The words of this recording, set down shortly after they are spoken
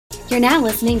You're now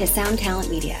listening to Sound Talent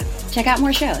Media. Check out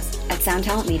more shows at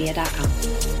soundtalentmedia.com.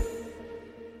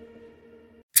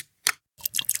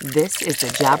 This is the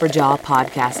Jabberjaw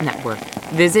Podcast Network.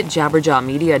 Visit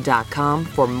jabberjawmedia.com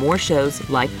for more shows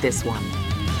like this one.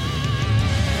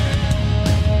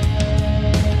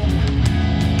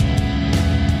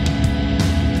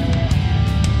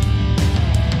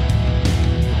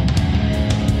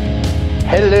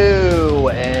 Hello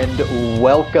and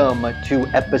welcome to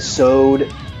episode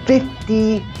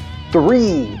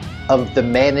 53 of the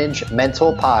Manage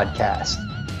Mental Podcast,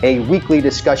 a weekly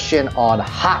discussion on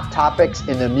hot topics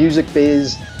in the music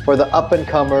biz for the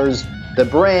up-and-comers, the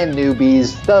brand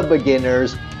newbies, the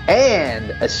beginners, and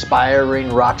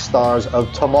aspiring rock stars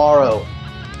of tomorrow.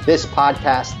 This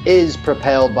podcast is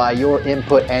propelled by your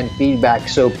input and feedback,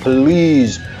 so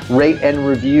please rate and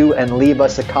review and leave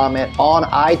us a comment on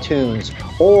iTunes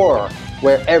or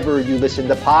wherever you listen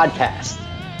to podcasts.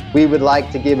 We would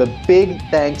like to give a big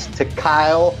thanks to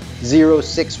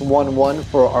Kyle0611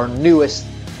 for our newest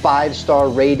 5-star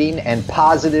rating and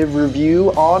positive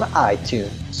review on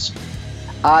iTunes.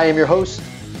 I am your host,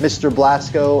 Mr.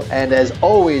 Blasco, and as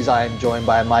always, I am joined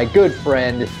by my good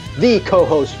friend, the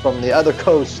co-host from the other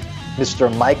coast, Mr.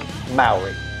 Mike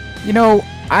Mowry. You know,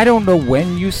 I don't know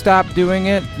when you stopped doing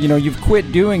it. You know, you've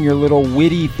quit doing your little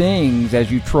witty things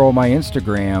as you troll my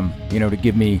Instagram, to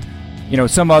give me,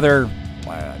 some other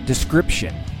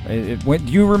description. Do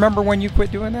you remember when you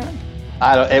quit doing that?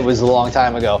 It was a long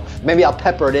time ago. Maybe I'll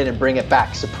pepper it in and bring it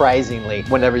back surprisingly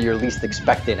whenever you're least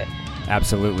expecting it.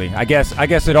 Absolutely. I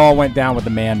guess it all went down with the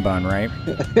man bun, right?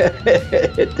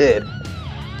 It did.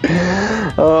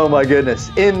 Oh my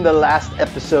goodness. In the last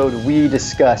episode, we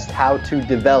discussed how to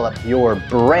develop your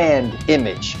brand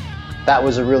image. That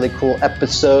was a really cool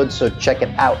episode, so check it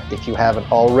out if you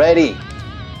haven't already.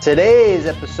 Today's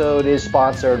episode is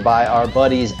sponsored by our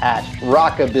buddies at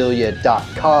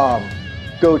Rockabilia.com.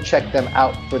 Go check them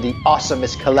out for the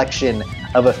awesomest collection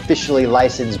of officially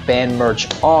licensed band merch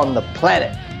on the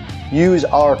planet. Use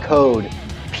our code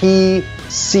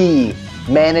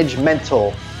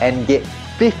PCManagemental and get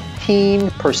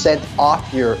 15%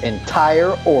 off your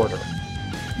entire order.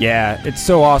 Yeah, it's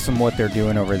so awesome what they're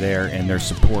doing over there and their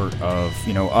support of,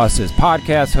 us as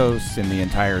podcast hosts and the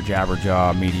entire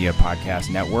Jabberjaw Media Podcast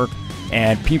Network.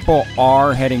 And people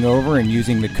are heading over and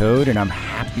using the code, and I'm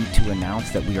happy to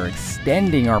announce that we are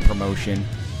extending our promotion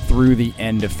through the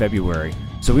end of February.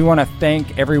 So we want to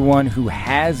thank everyone who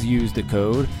has used the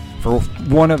code for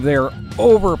one of their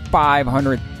over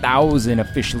 500,000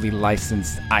 officially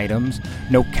licensed items.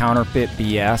 No counterfeit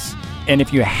BS. And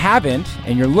if you haven't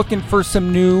and you're looking for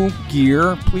some new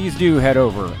gear, please do head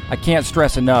over. I can't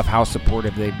stress enough how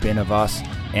supportive they've been of us.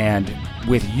 And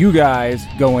with you guys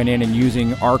going in and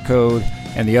using our code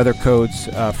and the other codes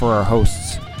for our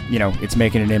hosts, it's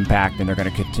making an impact and they're going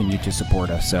to continue to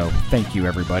support us. So thank you,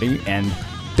 everybody. And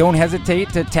don't hesitate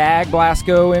to tag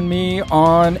Blasco and me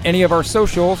on any of our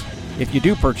socials if you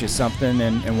do purchase something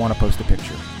and want to post a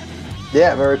picture.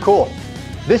 Yeah, very cool.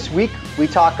 This week, we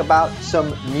talk about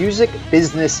some music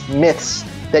business myths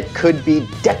that could be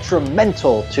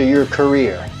detrimental to your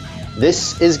career.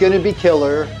 This is going to be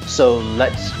killer, so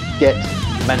let's get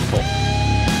mental.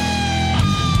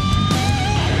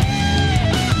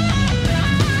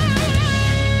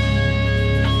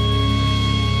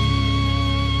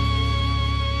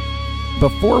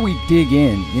 Before we dig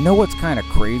in, what's kind of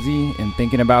crazy in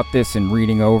thinking about this and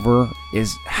reading over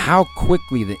is how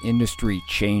quickly the industry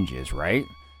changes, right?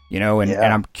 And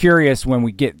I'm curious when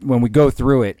we go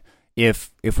through it,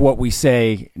 if what we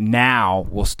say now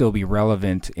will still be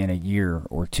relevant in a year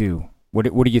or two. What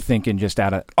are you thinking just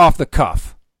off the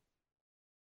cuff?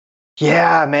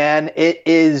 Yeah, man, it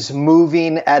is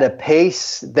moving at a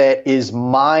pace that is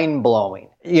mind-blowing.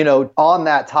 On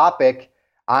that topic,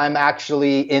 I'm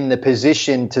actually in the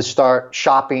position to start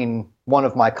shopping one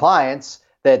of my clients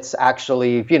that's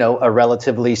actually, a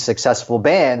relatively successful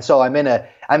band. So I'm in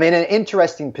an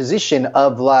interesting position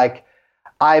of like,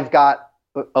 I've got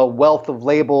a wealth of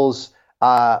labels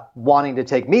wanting to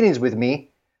take meetings with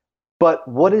me, but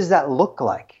what does that look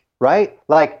like, right?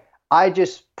 Like, I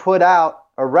just put out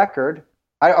a record,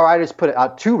 I just put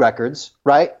out 2 records,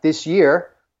 right, this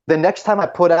year. The next time I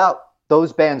put out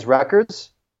those bands' records,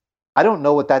 I don't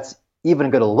know what that's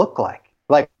even going to look like.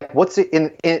 Like, what's it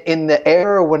in the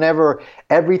era whenever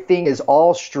everything is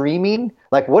all streaming?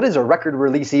 Like, what does a record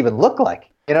release even look like?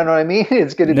 You know what I mean?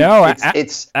 It's going to be,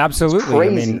 it's absolutely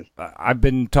crazy. I mean, I've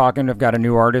been talking, I've got a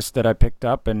new artist that I picked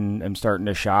up and am starting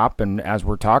to shop. And as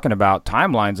we're talking about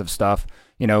timelines of stuff,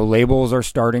 labels are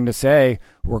starting to say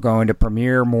we're going to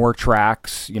premiere more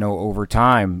tracks, over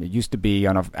time. It used to be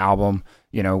on an album,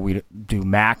 we do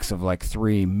max of like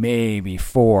 3, maybe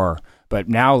 4. But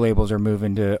now labels are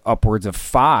moving to upwards of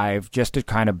 5 just to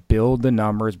kind of build the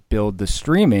numbers, build the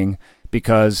streaming,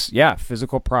 because,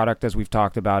 physical product, as we've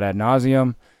talked about ad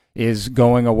nauseum, is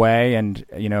going away. And,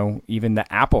 even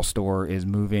the Apple store is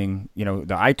moving, the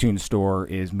iTunes store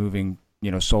is moving,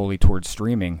 solely towards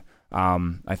streaming.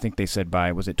 I think they said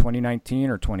was it 2019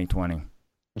 or 2020?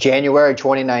 January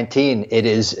 2019, it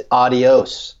is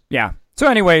adios. Yeah. So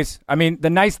anyways, the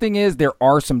nice thing is there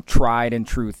are some tried and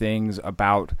true things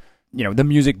about the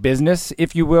music business,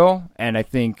 if you will. And I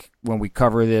think when we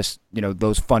cover this,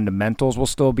 those fundamentals will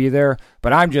still be there.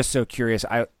 But I'm just so curious.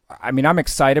 I'm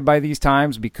excited by these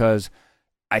times because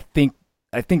I think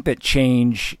that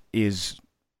change is,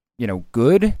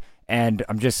 good. And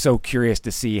I'm just so curious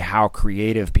to see how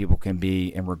creative people can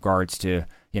be in regards to,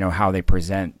 how they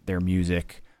present their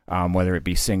music, whether it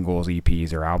be singles,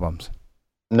 EPs, or albums.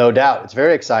 No doubt. It's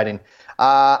very exciting.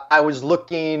 I was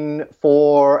looking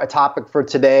for a topic for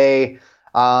today.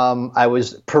 I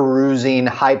was perusing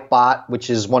Hypebot, which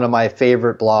is one of my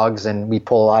favorite blogs, and we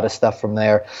pull a lot of stuff from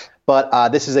there. But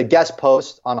this is a guest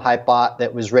post on Hypebot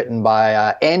that was written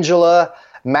by Angela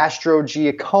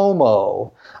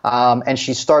Mastrogiacomo, and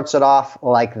she starts it off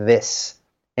like this.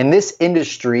 In this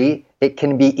industry, it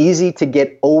can be easy to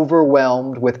get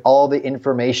overwhelmed with all the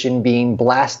information being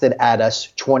blasted at us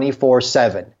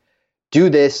 24/7. Do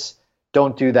this,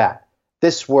 don't do that.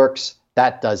 This works,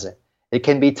 that doesn't. It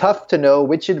can be tough to know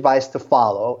which advice to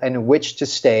follow and which to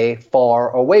stay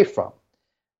far away from.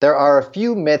 There are a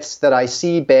few myths that I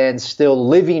see bands still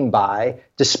living by,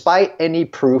 despite any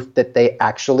proof that they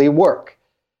actually work.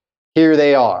 Here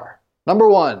they are. Number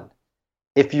 1,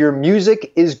 if your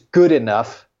music is good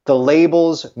enough, the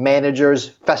labels, managers,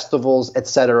 festivals,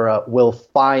 etc. will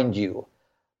find you.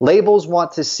 Labels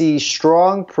want to see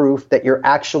strong proof that you're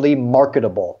actually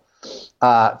marketable.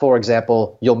 For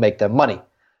example, you'll make them money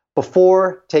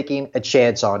before taking a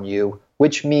chance on you,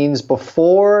 which means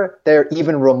before they're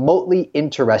even remotely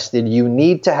interested, you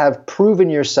need to have proven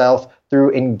yourself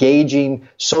through engaging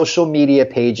social media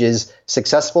pages,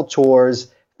 successful tours,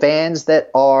 fans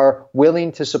that are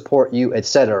willing to support you,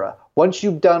 etc. Once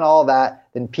you've done all that,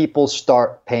 then people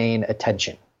start paying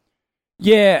attention.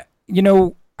 Yeah,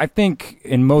 I think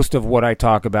in most of what I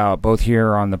talk about, both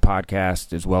here on the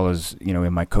podcast as well as,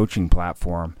 in my coaching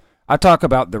platform, I talk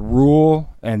about the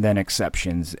rule and then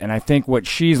exceptions. And I think what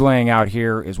she's laying out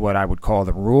here is what I would call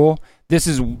the rule. This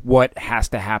is what has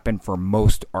to happen for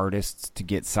most artists to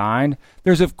get signed.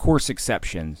 There's, of course,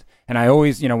 exceptions. And I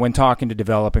always, when talking to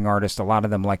developing artists, a lot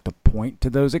of them like to point to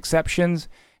those exceptions.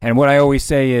 And what I always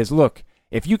say is, look,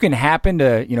 if you can happen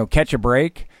to, catch a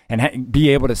break and be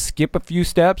able to skip a few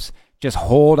steps, just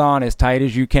hold on as tight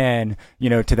as you can,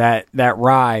 to that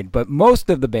ride. But most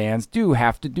of the bands do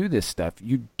have to do this stuff.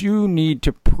 You do need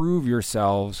to prove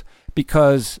yourselves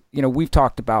because, we've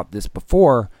talked about this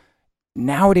before.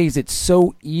 Nowadays, it's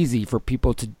so easy for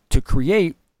people to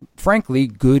create, frankly,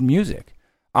 good music.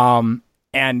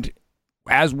 And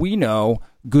as we know,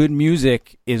 good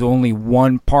music is only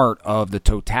one part of the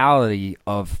totality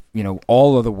of,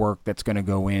 all of the work that's going to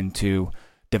go into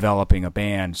developing a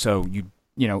band. So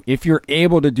if you're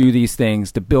able to do these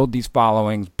things, to build these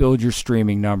followings, build your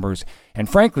streaming numbers, and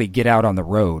frankly, get out on the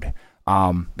road,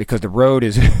 because the road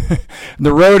is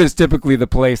the road is typically the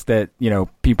place that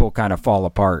people kind of fall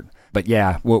apart. But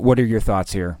yeah, what are your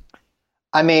thoughts here?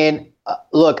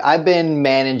 Look, I've been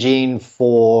managing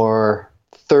for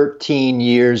 13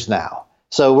 years now,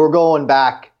 so we're going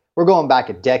back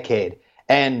a decade,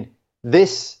 and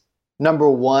this number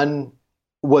one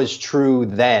was true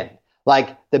then.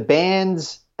 Like the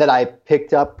bands that I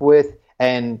picked up with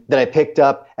and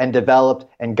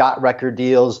developed and got record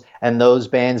deals, and those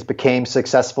bands became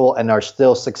successful and are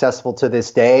still successful to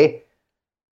this day.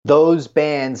 Those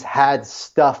bands had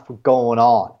stuff going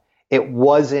on. It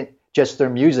wasn't just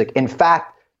their music. In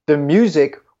fact, the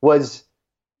music was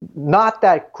not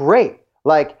that great.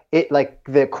 Like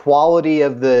the quality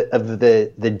of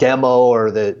the demo or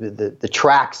the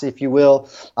tracks, if you will,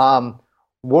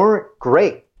 weren't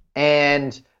great.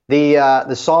 And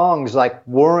the songs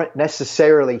weren't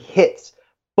necessarily hits,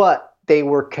 but they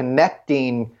were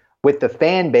connecting with the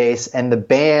fan base, and the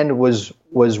band was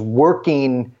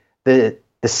working the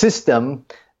system,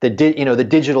 the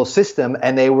digital system,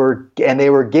 and they were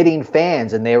getting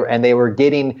fans, and they were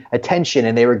getting attention,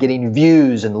 and they were getting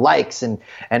views and likes and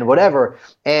whatever.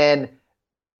 And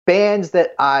bands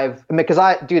that I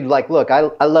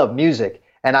love music.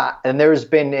 And there's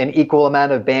been an equal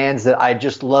amount of bands that I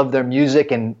just love their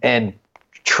music and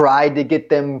tried to get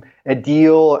them a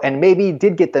deal and maybe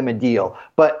did get them a deal.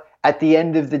 But at the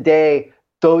end of the day,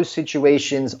 those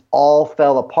situations all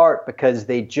fell apart because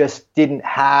they just didn't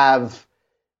have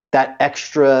that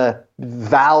extra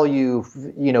value,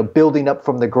 building up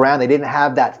from the ground. They didn't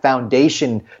have that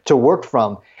foundation to work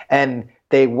from. And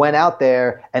they went out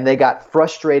there and they got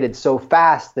frustrated so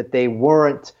fast that they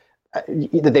weren't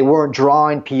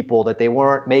drawing people, that they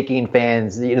weren't making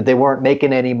fans, they weren't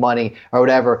making any money or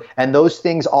whatever. And those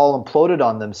things all imploded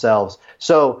on themselves.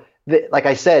 So like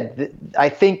I said, I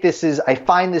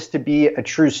find this to be a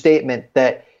true statement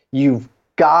that you've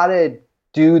got to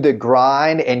do the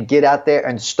grind and get out there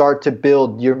and start to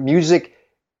build your music.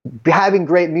 Having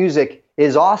great music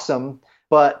is awesome,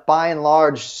 but by and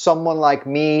large, someone like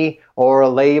me or a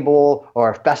label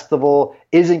or a festival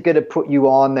isn't going to put you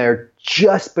on there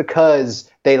just because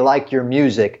they like your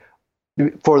music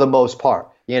for the most part.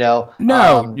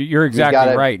 No, you're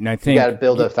exactly right. And I think you got to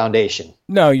build a foundation.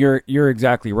 No, you're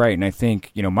exactly right. And I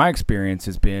think, my experience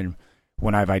has been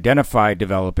when I've identified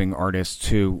developing artists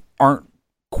who aren't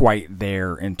quite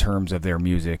there in terms of their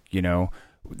music,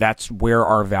 that's where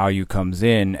our value comes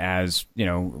in as,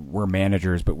 we're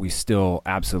managers, but we still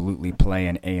absolutely play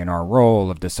an A&R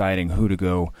role of deciding who to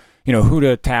go, who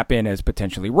to tap in as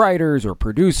potentially writers or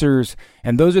producers.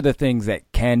 And those are the things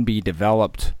that can be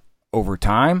developed over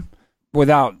time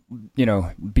without,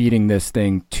 beating this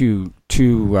thing too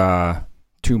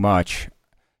much.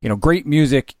 Great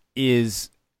music is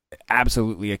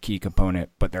absolutely a key component,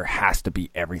 but there has to be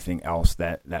everything else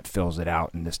that fills it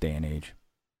out in this day and age.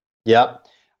 Yep.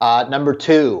 Number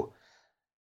 2,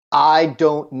 I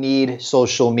don't need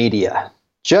social media.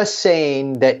 Just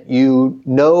saying that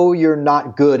you're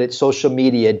not good at social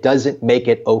media doesn't make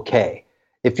it okay.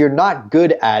 If you're not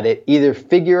good at it, either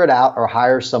figure it out or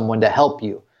hire someone to help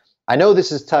you. I know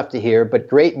this is tough to hear, but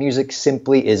great music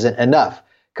simply isn't enough.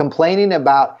 Complaining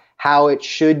about how it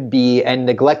should be and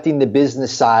neglecting the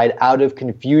business side out of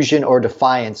confusion or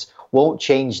defiance won't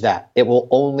change that. It will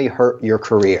only hurt your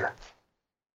career.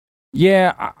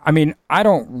 Yeah, I mean, I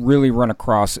don't really run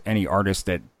across any artists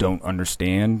that don't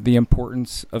understand the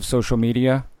importance of social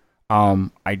media.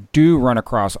 I do run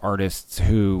across artists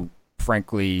who,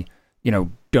 frankly,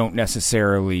 don't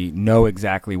necessarily know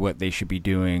exactly what they should be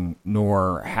doing,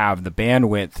 nor have the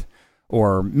bandwidth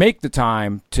or make the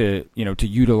time to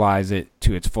utilize it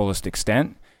to its fullest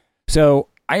extent. So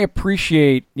I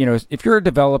appreciate, if you're a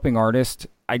developing artist,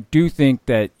 I do think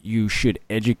that you should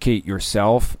educate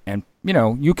yourself, and,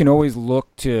 you can always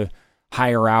look to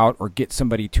hire out or get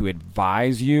somebody to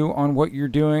advise you on what you're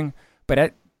doing.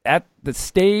 But at the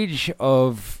stage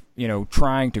of,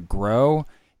 trying to grow,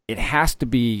 it has to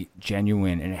be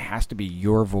genuine and it has to be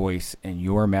your voice and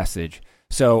your message.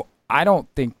 So I don't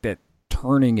think that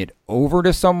turning it over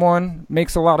to someone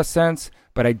makes a lot of sense,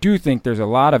 but I do think there's a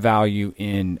lot of value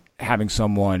in having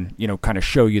someone, kind of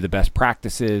show you the best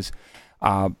practices.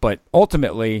 But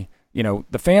ultimately,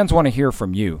 the fans want to hear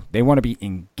from you. They want to be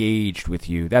engaged with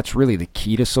you. That's really the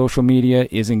key to social media,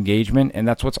 is engagement. And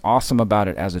that's what's awesome about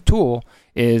it as a tool,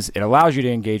 is it allows you to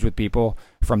engage with people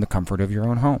from the comfort of your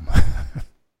own home.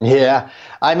 Yeah.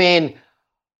 I mean,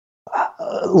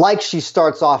 like she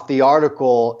starts off the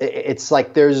article, it's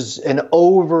like there's an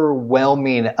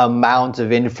overwhelming amount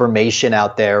of information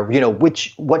out there.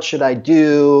 What should I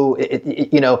do?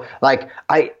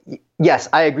 Yes,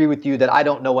 I agree with you that I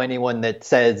don't know anyone that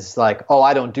says like, oh,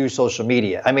 I don't do social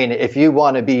media. I mean, if you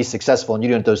want to be successful and you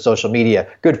don't do social media,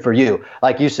 good for you.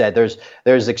 Like you said,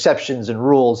 there's exceptions and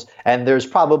rules, and there's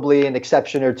probably an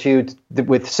exception or two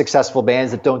with successful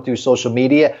bands that don't do social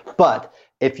media. But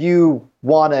if you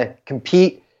want to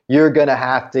compete, you're going to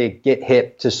have to get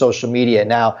hip to social media.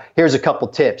 Now, here's a couple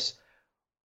tips.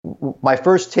 My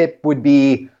first tip would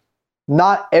be,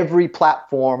 not every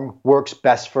platform works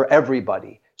best for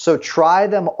everybody. So try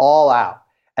them all out.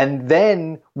 And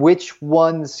then which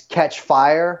ones catch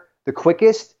fire the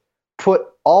quickest, put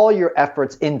all your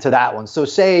efforts into that one. So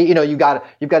say, you've got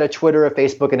a Twitter, a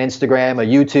Facebook, an Instagram, a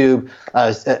YouTube, a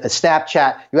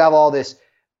Snapchat, you have all this.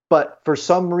 But for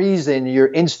some reason, your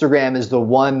Instagram is the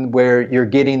one where you're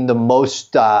getting the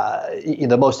most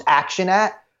action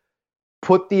at.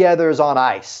 Put the others on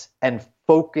ice and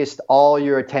focus all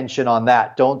your attention on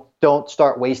that. Don't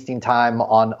start wasting time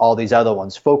on all these other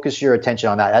ones. Focus your attention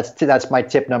on that. That's my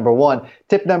tip number 1.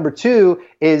 Tip number 2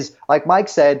 is, like Mike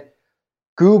said,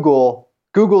 Google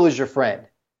is your friend.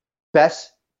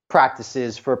 Best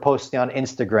practices for posting on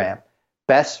Instagram.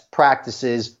 Best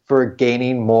practices for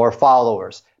gaining more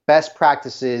followers. Best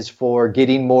practices for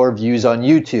getting more views on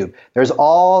YouTube. There's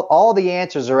all the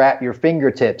answers are at your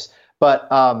fingertips. But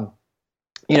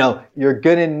you're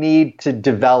going to need to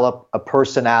develop a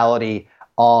personality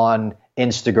on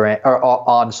Instagram or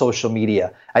on social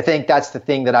media. I think that's the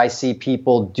thing that I see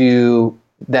people do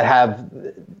that have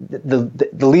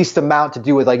the least amount to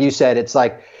do with, like you said, it's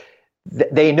like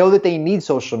they know that they need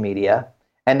social media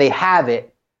and they have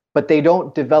it, but they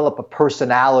don't develop a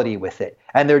personality with it.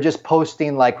 And they're just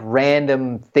posting like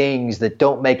random things that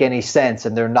don't make any sense,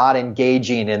 and they're not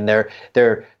engaging, and they're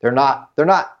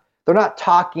not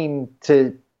talking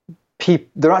to people.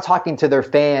 They're not talking to their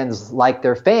fans like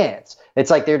their fans. It's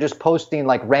like they're just posting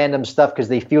like random stuff because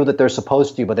they feel that they're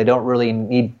supposed to, but they don't really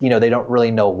need, they don't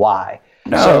really know why.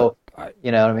 No. So,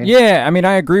 you know what I mean? Yeah, I mean,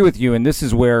 I agree with you, and this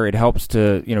is where it helps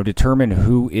to, determine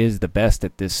who is the best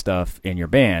at this stuff in your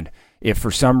band. If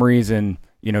for some reason,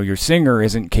 your singer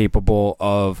isn't capable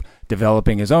of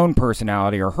developing his own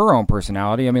personality or her own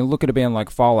personality, I mean, look at a band like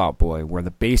Fall Out Boy, where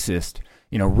the bassist,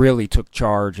 really took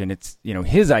charge, and it's,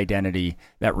 his identity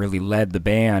that really led the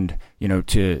band,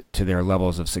 to their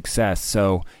levels of success.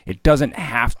 So it doesn't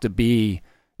have to be,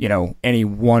 any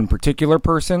one particular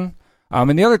person.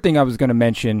 And the other thing I was going to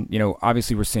mention,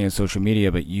 obviously we're saying social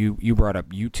media, but you brought up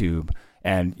YouTube.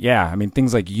 And yeah, I mean,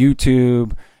 things like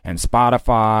YouTube and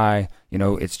Spotify,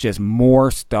 it's just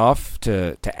more stuff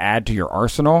to add to your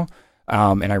arsenal.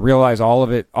 And I realize all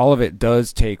of it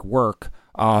does take work.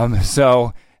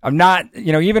 So I'm not,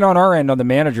 even on our end, on the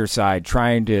manager side,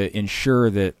 trying to ensure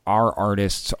that our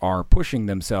artists are pushing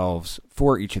themselves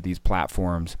for each of these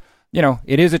platforms.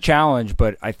 It is a challenge,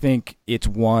 but I think it's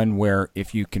one where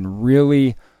if you can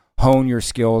really hone your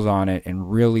skills on it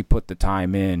and really put the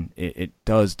time in, it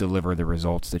does deliver the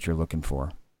results that you're looking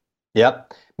for.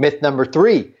 Yep. Myth number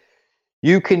 3,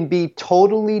 you can be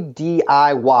totally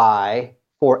DIY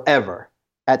forever.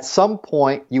 At some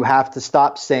point, you have to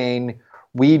stop saying,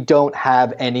 we don't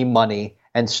have any money,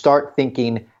 and start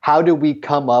thinking, how do we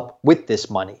come up with this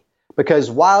money?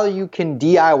 Because while you can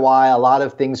DIY a lot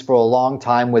of things for a long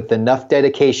time with enough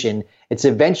dedication, it's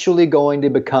eventually going to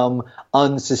become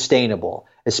unsustainable,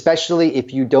 especially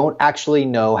if you don't actually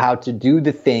know how to do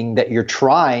the thing that you're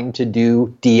trying to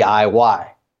do DIY.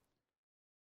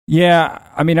 Yeah,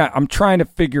 I mean, I'm trying to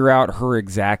figure out her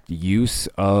exact use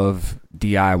of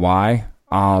DIY.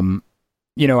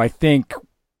 I think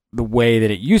the way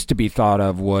that it used to be thought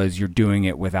of was you're doing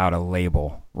it without a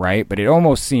label, right? But it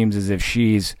almost seems as if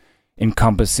she's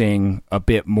encompassing a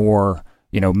bit more,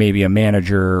 maybe a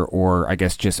manager or I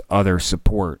guess just other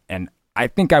support. And I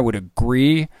think I would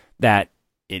agree that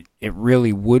it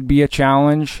really would be a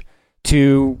challenge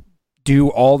to do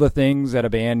all the things that a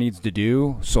band needs to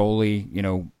do solely,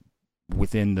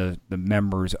 within the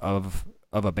members of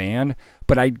a band.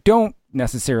 But I don't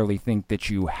necessarily think that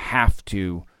you have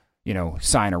to,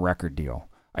 sign a record deal.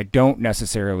 I don't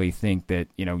necessarily think that,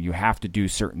 you have to do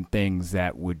certain things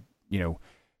that would,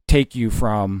 take you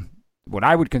from what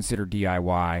I would consider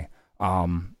DIY,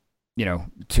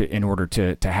 in order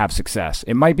to have success.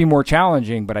 It might be more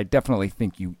challenging, but I definitely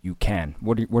think you can.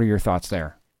 What are your thoughts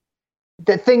there?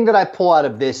 The thing that I pull out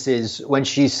of this is when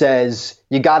she says,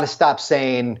 you got to stop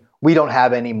saying, we don't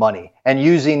have any money, and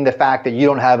using the fact that you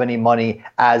don't have any money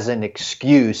as an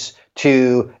excuse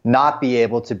to not be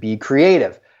able to be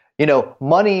creative.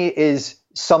 Money is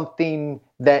something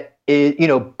that is,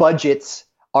 budgets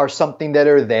are something that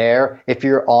are there if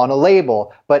you're on a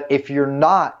label. But if you're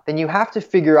not, then you have to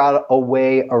figure out a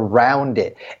way around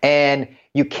it. And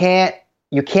you can't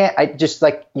use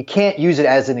it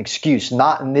as an excuse,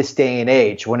 not in this day and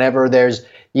age, whenever there's,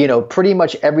 pretty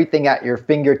much everything at your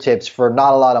fingertips for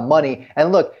not a lot of money.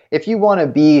 And look, if you want to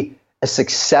be a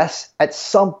success, at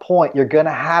some point, you're going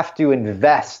to have to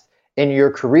invest in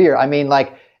your career. I mean,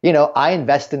 I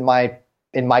invest in my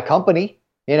company,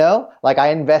 I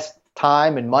invest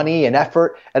time and money and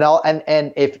effort and all.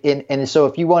 So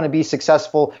if you want to be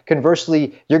successful,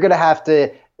 conversely, you're going to have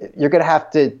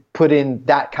to put in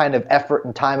that kind of effort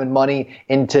and time and money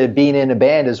into being in a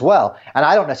band as well. And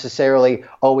I don't necessarily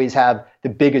always have the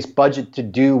biggest budget to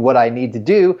do what I need to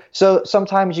do. So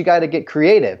sometimes you got to get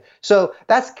creative. So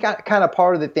that's kind of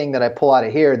part of the thing that I pull out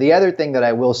of here. The other thing that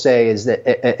I will say is that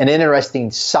an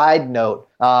interesting side note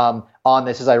on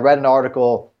this is I read an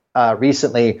article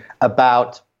recently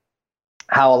about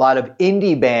how a lot of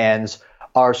indie bands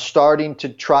are starting to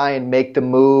try and make the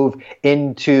move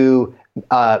into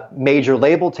major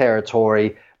label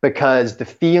territory, because the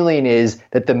feeling is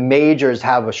that the majors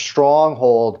have a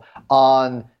stronghold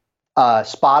on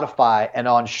Spotify and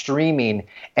on streaming.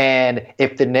 And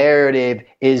if the narrative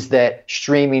is that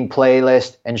streaming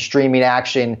playlist and streaming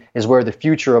action is where the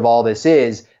future of all this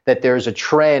is, that there's a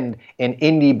trend in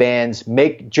indie bands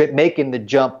making the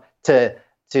jump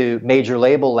to major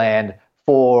label land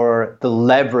for the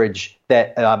leverage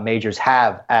that majors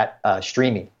have at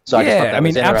streaming. So I just thought that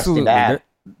was interesting to add.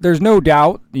 There's no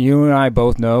doubt, you and I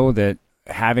both know that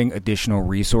having additional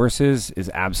resources is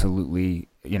absolutely,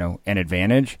 an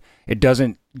advantage. It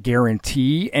doesn't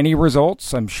guarantee any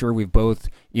results. I'm sure we've both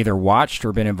either watched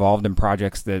or been involved in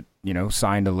projects that,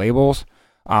 signed to labels,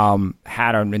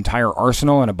 had an entire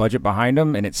arsenal and a budget behind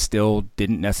them, and it still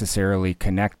didn't necessarily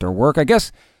connect or work. I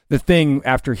guess the thing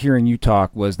after hearing you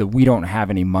talk was that we don't have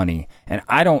any money, and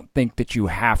I don't think that you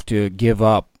have to give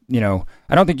up. I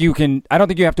don't think you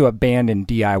have to abandon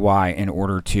DIY in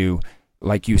order to,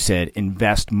 like you said,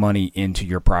 invest money into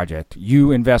your project.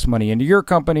 You invest money into your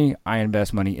company, I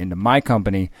invest money into my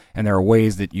company, and there are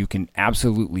ways that you can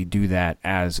absolutely do that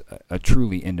as a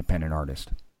truly independent artist.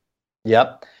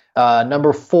 Yep.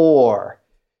 Number 4,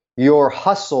 your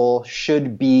hustle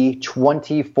should be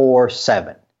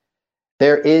 24/7.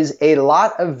 There is a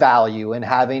lot of value in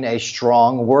having a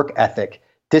strong work ethic,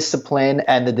 discipline,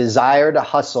 and the desire to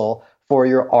hustle for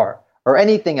your art, or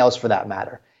anything else for that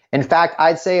matter. In fact,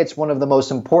 I'd say it's one of the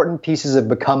most important pieces of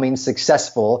becoming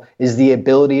successful is the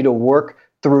ability to work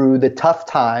through the tough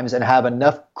times and have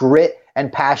enough grit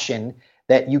and passion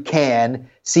that you can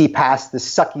see past the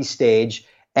sucky stage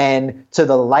and to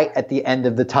the light at the end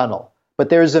of the tunnel. But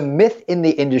there's a myth in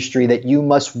the industry that you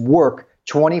must work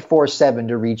 24/7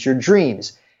 to reach your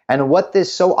dreams. And what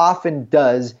this so often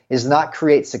does is not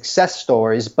create success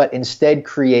stories, but instead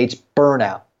creates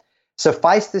burnout.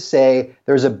 Suffice to say,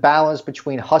 there's a balance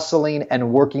between hustling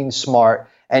and working smart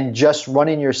and just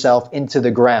running yourself into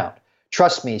the ground.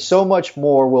 Trust me, so much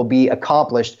more will be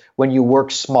accomplished when you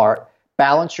work smart,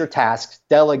 balance your tasks,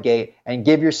 delegate, and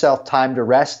give yourself time to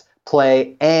rest,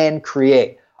 play, and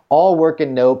create. All work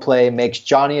and no play makes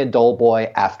Johnny a dull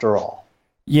boy after all.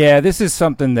 Yeah, this is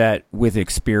something that with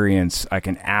experience I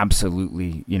can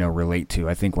absolutely, relate to.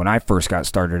 I think when I first got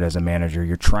started as a manager,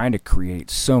 you're trying to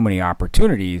create so many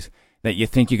opportunities that you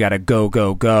think you got to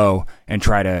go and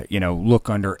try to, look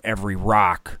under every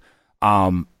rock.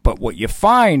 But what you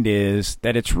find is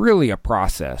that it's really a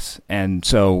process. And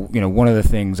so, one of the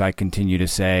things I continue to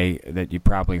say that you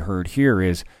probably heard here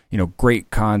is,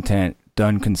 great content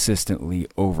done consistently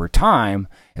over time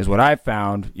is what I've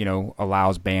found,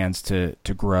 allows bands to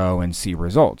grow and see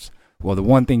results. Well, the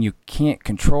one thing you can't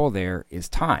control there is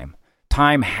time.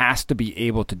 Time has to be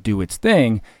able to do its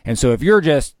thing. And so if you're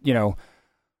just,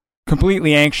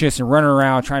 completely anxious and running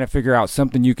around trying to figure out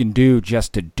something you can do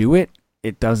just to do it,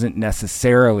 it doesn't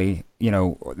necessarily,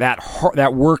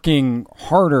 that working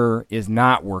harder is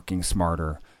not working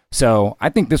smarter. So I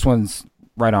think this one's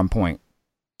right on point.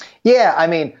 Yeah, I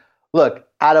mean, look,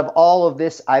 out of all of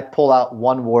this, I pull out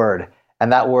one word,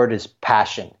 and that word is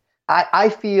passion. I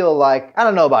feel like, I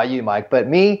don't know about you, Mike, but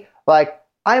me,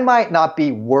 I might not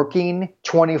be working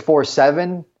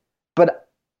 24/7, but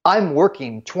I'm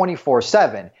working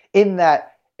 24/7 in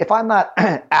that if I'm not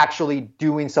actually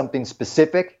doing something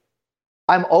specific,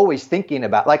 I'm always thinking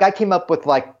about, I came up with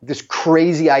this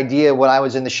crazy idea when I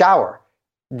was in the shower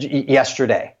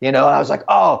yesterday, and I was like,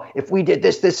 oh, if we did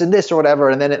this, this, and this or whatever.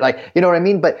 And then it you know what I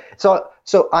mean? But so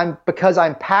because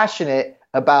I'm passionate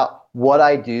about what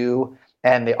I do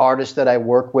and the artists that I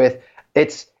work with,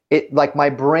 my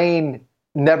brain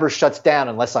never shuts down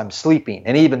unless I'm sleeping.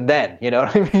 And even then, you know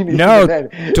what I mean? No,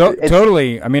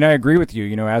 totally. I mean, I agree with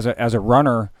you. As a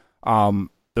runner,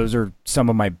 those are some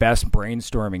of my best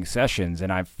brainstorming sessions.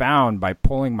 And I've found by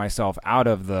pulling myself out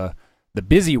of the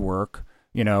busy work,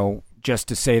 just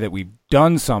to say that we've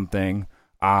done something,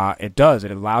 it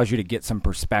allows you to get some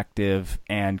perspective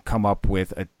and come up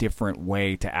with a different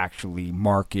way to actually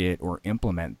market or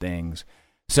implement things.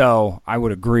 So I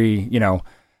would agree,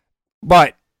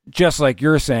 but just like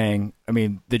you're saying, I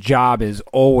mean, the job is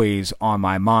always on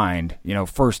my mind.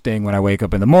 First thing when I wake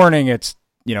up in the morning, it's,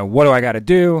 what do I got to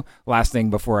do? Last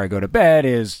thing before I go to bed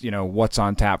is, what's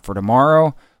on tap for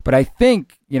tomorrow. But I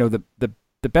think,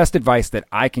 the best advice that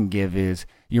I can give is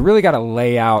you really got to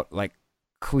lay out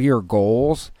clear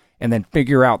goals and then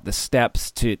figure out the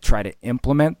steps to try to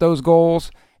implement those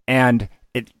goals. And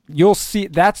you'll see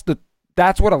that's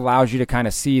what allows you to kind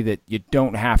of see that you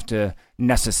don't have to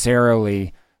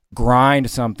necessarily grind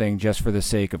something just for the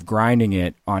sake of grinding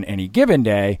it on any given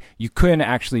day. You could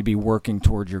actually be working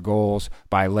towards your goals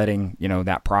by letting,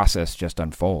 that process just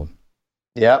unfold.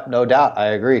 Yep, no doubt. I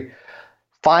agree.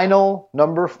 Final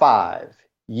number 5,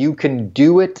 you can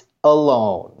do it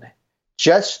alone.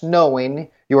 Just knowing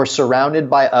you're surrounded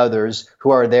by others who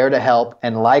are there to help,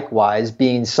 and likewise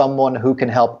being someone who can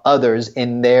help others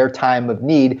in their time of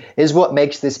need, is what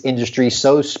makes this industry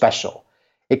so special.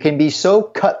 It can be so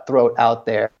cutthroat out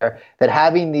there that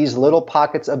having these little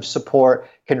pockets of support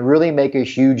can really make a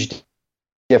huge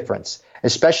difference,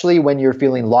 especially when you're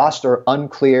feeling lost or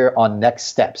unclear on next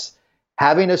steps.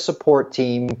 Having a support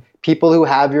team, people who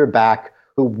have your back,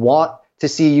 who want to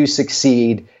see you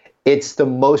succeed, it's the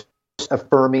most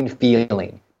affirming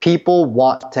feeling. People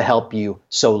want to help you,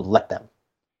 so let them.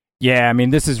 Yeah, I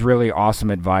mean, this is really awesome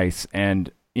advice. And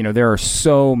there are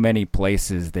so many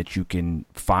places that you can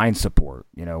find support.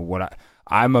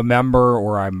 I'm a member,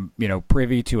 or I'm,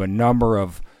 privy to a number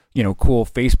of, cool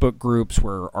Facebook groups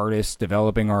where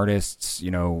developing artists,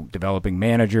 developing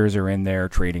managers are in there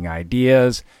trading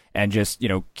ideas and just,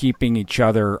 keeping each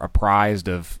other apprised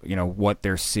of, what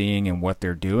they're seeing and what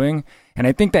they're doing. And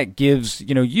I think that gives,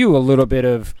 you a little bit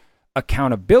of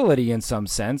accountability in some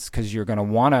sense, because you're going to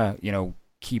want to,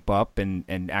 keep up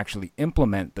and actually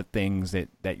implement the things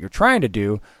that you're trying to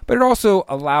do, but it also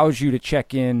allows you to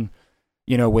check in,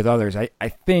 with others. I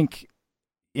think,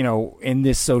 in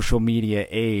this social media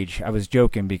age, I was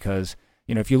joking because,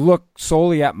 if you look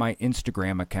solely at my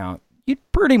Instagram account,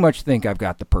 you'd pretty much think I've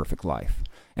got the perfect life.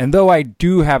 And though I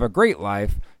do have a great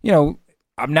life,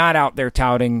 I'm not out there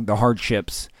touting the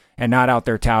hardships and not out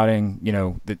there touting,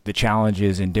 the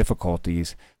challenges and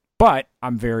difficulties. But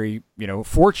I'm very,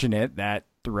 fortunate that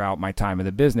throughout my time in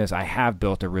the business, I have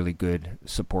built a really good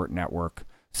support network.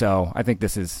 So I think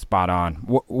this is spot on.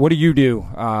 What do you do,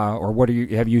 or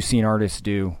have you seen artists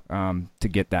do to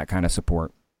get that kind of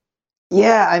support?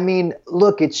 Yeah, I mean,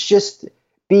 look, it's just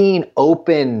being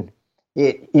open,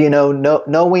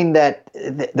 knowing that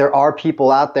there are people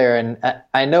out there, and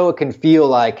I know it can feel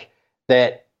like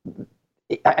that.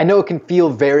 I know it can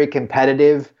feel very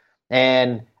competitive,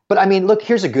 but I mean, look,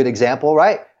 here's a good example,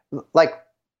 right? Like,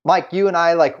 Mike, you and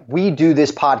I, we do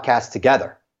this podcast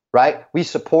together, right? We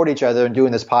support each other in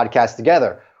doing this podcast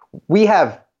together. We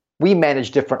manage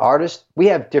different artists. We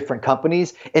have different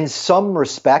companies. In some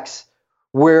respects,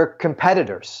 we're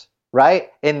competitors, right?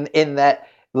 In that,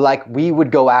 we would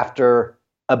go after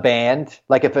a band.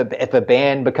 Like if a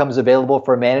band becomes available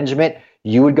for management,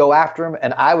 you would go after them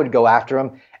and I would go after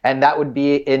them. And that would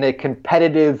be in a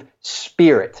competitive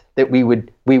spirit that we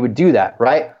would do that,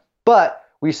 right? But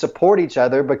we support each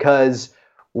other because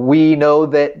we know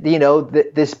that,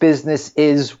 that this business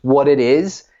is what it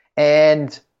is,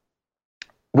 and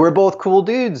we're both cool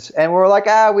dudes, and we're like,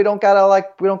 we don't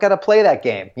gotta play that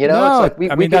game, No, it's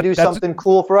like we can do something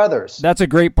cool for others. That's a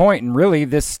great point, and really,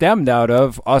 this stemmed out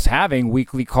of us having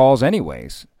weekly calls,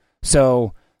 anyways.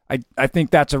 So I think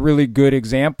that's a really good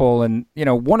example, and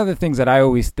one of the things that I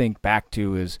always think back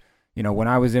to is, when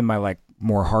I was in my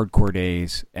more hardcore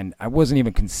days, and I wasn't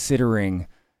even considering,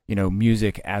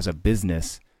 music as a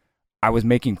business, I was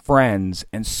making friends,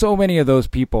 and so many of those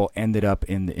people ended up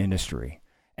in the industry.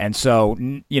 And so,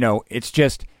 it's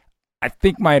just, I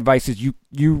think my advice is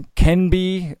you can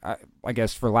be, I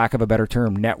guess, for lack of a better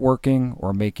term, networking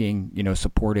or making,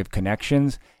 supportive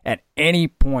connections at any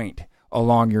point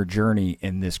along your journey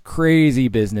in this crazy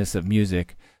business of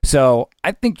music. So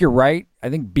I think you're right. I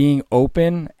think being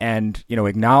open and,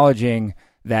 acknowledging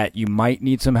that you might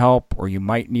need some help or you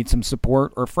might need some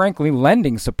support, or frankly,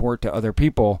 lending support to other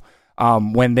people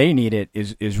when they need it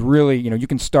is really, you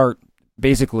can start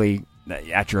basically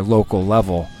at your local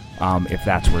level if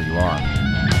that's where you are.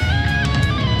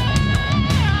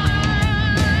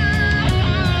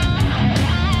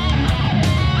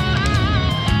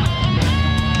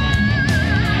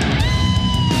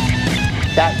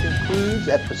 That concludes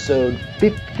episode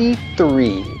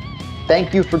 53.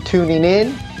 Thank you for tuning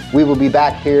in. We will be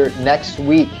back here next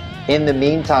week. In the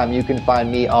meantime, you can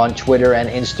find me on Twitter and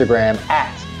Instagram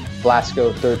at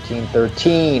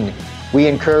Blasco1313. We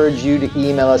encourage you to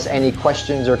email us any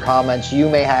questions or comments you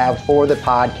may have for the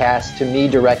podcast to me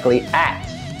directly at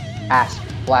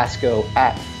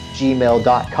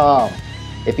askblasco@gmail.com.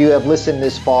 If you have listened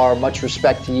this far, much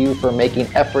respect to you for making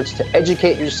efforts to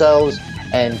educate yourselves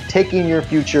and taking your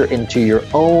future into your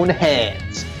own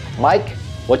hands. Mike,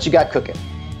 what you got cooking?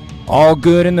 All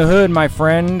good in the hood, my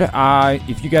friend.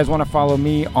 If you guys want to follow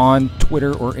me on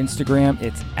Twitter or Instagram,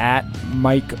 it's at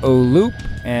Mike O'Loop.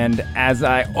 And as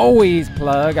I always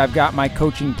plug, I've got my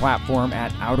coaching platform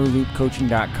at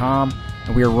outerloopcoaching.com.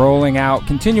 And we are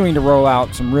continuing to roll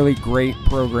out some really great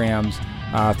programs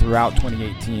throughout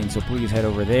 2018. So please head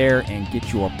over there and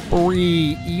get your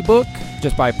free ebook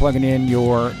just by plugging in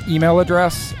your email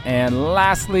address. And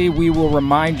lastly, we will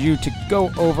remind you to go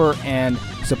over and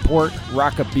support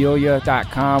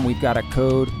rockabilia.com. We've got a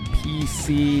code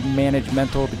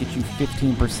PCManagemental to get you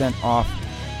 15% off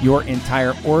your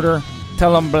entire order.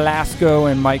 Tell them Blasco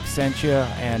and Mike sent you,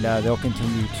 and they'll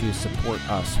continue to support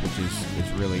us, which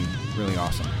is really really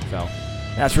awesome. So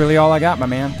that's really all I got, my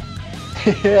man.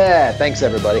 Yeah, thanks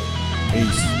everybody.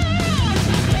 Peace.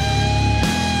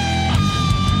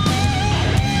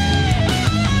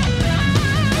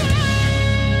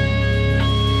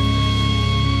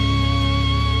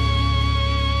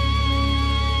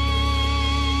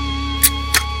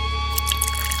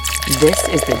 This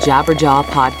is the Jabberjaw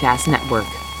Podcast Network.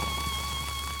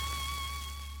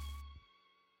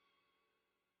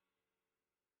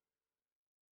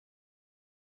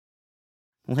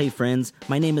 Well, hey friends,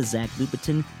 my name is Zach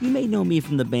Lupetin. You may know me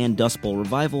from the band Dust Bowl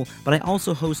Revival, but I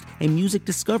also host a music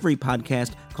discovery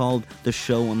podcast called The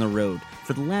Show on the Road.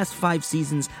 For the last 5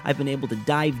 seasons, I've been able to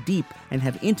dive deep and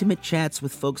have intimate chats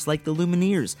with folks like the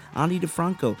Lumineers, Ani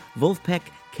DeFranco, Wolfpack,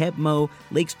 Keb Mo,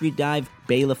 Lake Street Dive,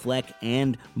 Bela Fleck,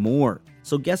 and more.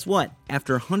 So guess what?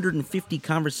 After 150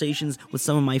 conversations with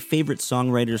some of my favorite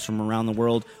songwriters from around the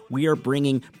world, we are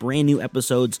bringing brand new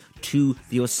episodes to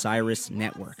the Osiris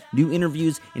Network. New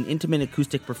interviews and intimate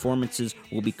acoustic performances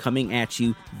will be coming at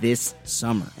you this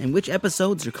summer. And which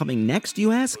episodes are coming next,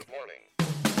 you ask?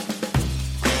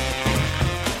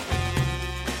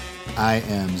 I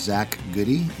am Zach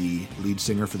Goody, the lead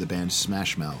singer for the band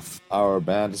Smash Mouth. Our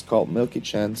band is called Milky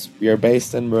Chance. We are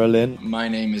based in Berlin. My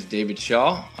name is David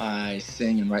Shaw. I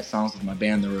sing and write songs with my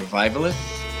band, The Revivalists.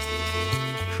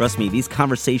 Trust me, these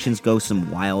conversations go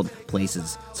some wild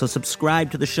places. So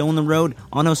subscribe to The Show on the Road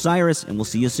on Osiris, and we'll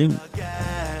see you soon.